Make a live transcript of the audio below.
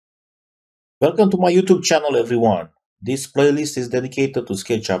Welcome to my YouTube channel, everyone. This playlist is dedicated to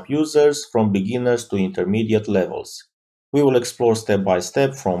Sketchup users from beginners to intermediate levels. We will explore step by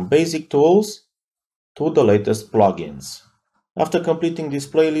step from basic tools to the latest plugins. After completing this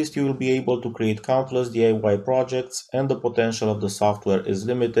playlist, you will be able to create countless DIY projects, and the potential of the software is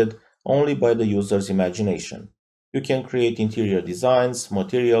limited only by the user's imagination. You can create interior designs,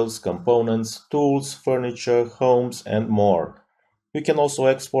 materials, components, tools, furniture, homes, and more. You can also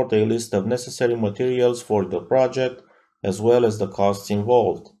export a list of necessary materials for the project, as well as the costs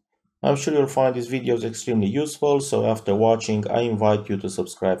involved. I'm sure you'll find these videos extremely useful, so after watching, I invite you to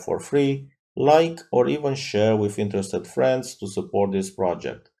subscribe for free, like, or even share with interested friends to support this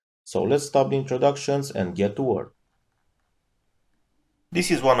project. So let's stop the introductions and get to work.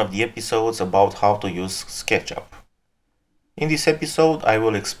 This is one of the episodes about how to use SketchUp. In this episode, I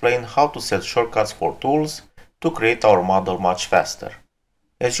will explain how to set shortcuts for tools to create our model much faster.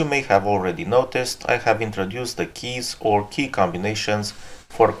 As you may have already noticed, I have introduced the keys or key combinations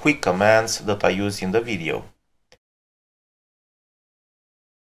for quick commands that I use in the video.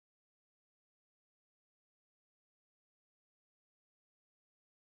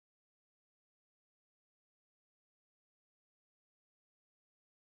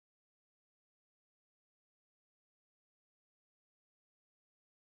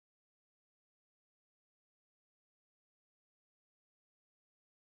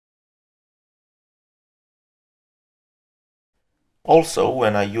 Also,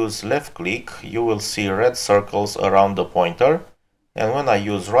 when I use left click, you will see red circles around the pointer, and when I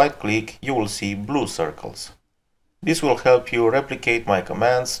use right click, you will see blue circles. This will help you replicate my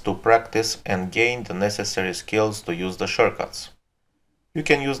commands to practice and gain the necessary skills to use the shortcuts. You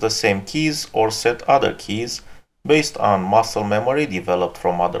can use the same keys or set other keys based on muscle memory developed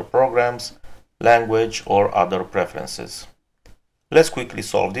from other programs, language, or other preferences. Let's quickly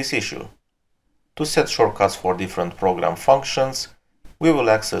solve this issue. To set shortcuts for different program functions, we will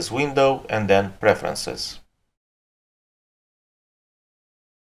access Window and then Preferences.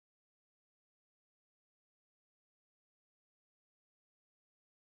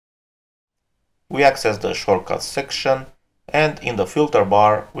 We access the Shortcuts section, and in the filter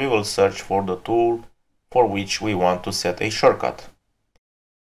bar we will search for the tool for which we want to set a shortcut.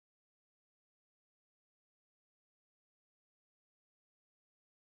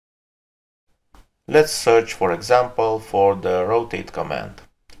 Let's search, for example, for the Rotate command.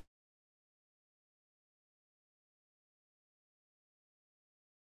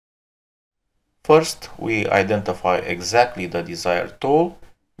 First, we identify exactly the desired tool,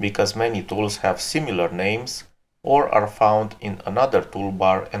 because many tools have similar names or are found in another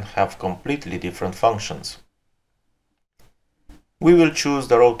toolbar and have completely different functions. We will choose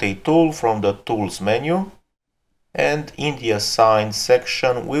the Rotate tool from the Tools menu, and in the Assigned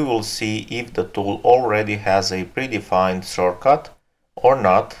section we will see if the tool already has a predefined shortcut or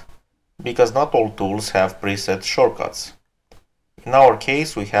not, because not all tools have preset shortcuts. In our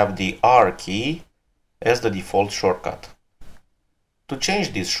case, we have the R key as the default shortcut. To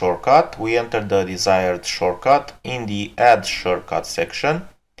change this shortcut, we enter the desired shortcut in the Add Shortcut section,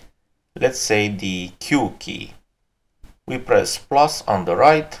 let's say the Q key. We press plus on the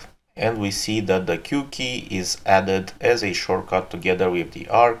right, and we see that the Q key is added as a shortcut together with the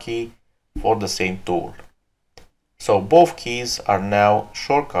R key for the same tool. So both keys are now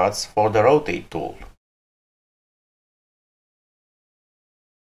shortcuts for the Rotate tool.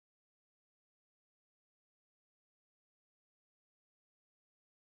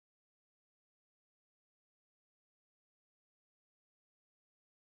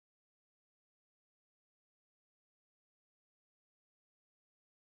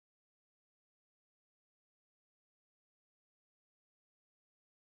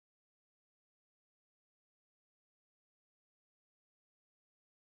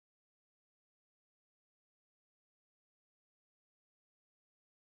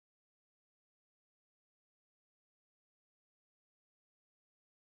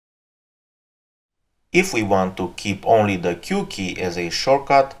 If we want to keep only the Q key as a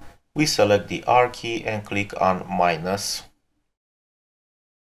shortcut, we select the R key and click on minus.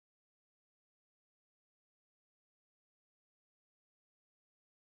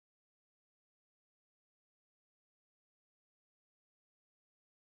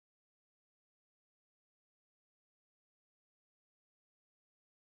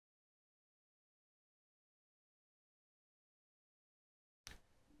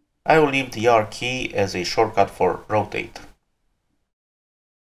 I will leave the R key as a shortcut for Rotate.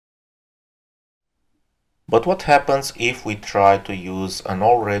 But what happens if we try to use an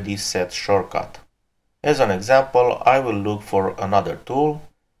already set shortcut? As an example, I will look for another tool,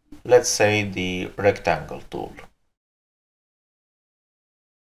 let's say the rectangle tool.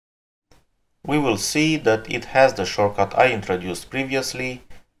 We will see that it has the shortcut I introduced previously,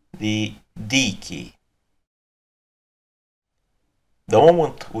 the D key. The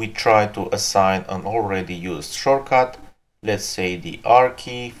moment we try to assign an already used shortcut, let's say the R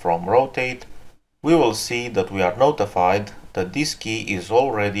key from rotate, we will see that we are notified that this key is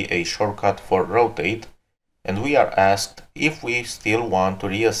already a shortcut for rotate, and we are asked if we still want to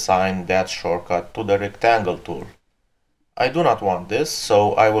reassign that shortcut to the rectangle tool. I do not want this,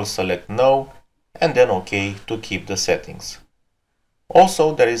 so I will select no and then OK to keep the settings.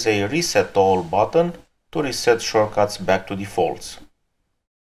 Also, there is a Reset All button to reset shortcuts back to defaults.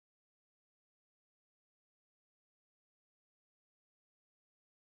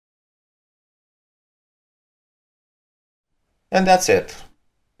 And that's it.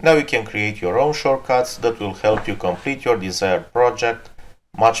 Now you can create your own shortcuts that will help you complete your desired project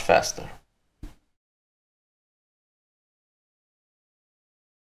much faster.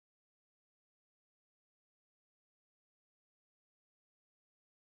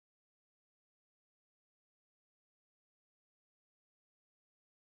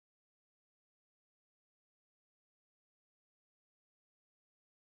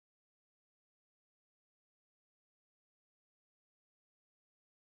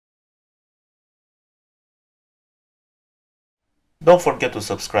 Don't forget to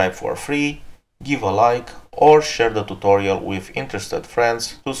subscribe for free, give a like, or share the tutorial with interested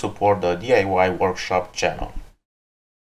friends to support the DIY Workshop channel.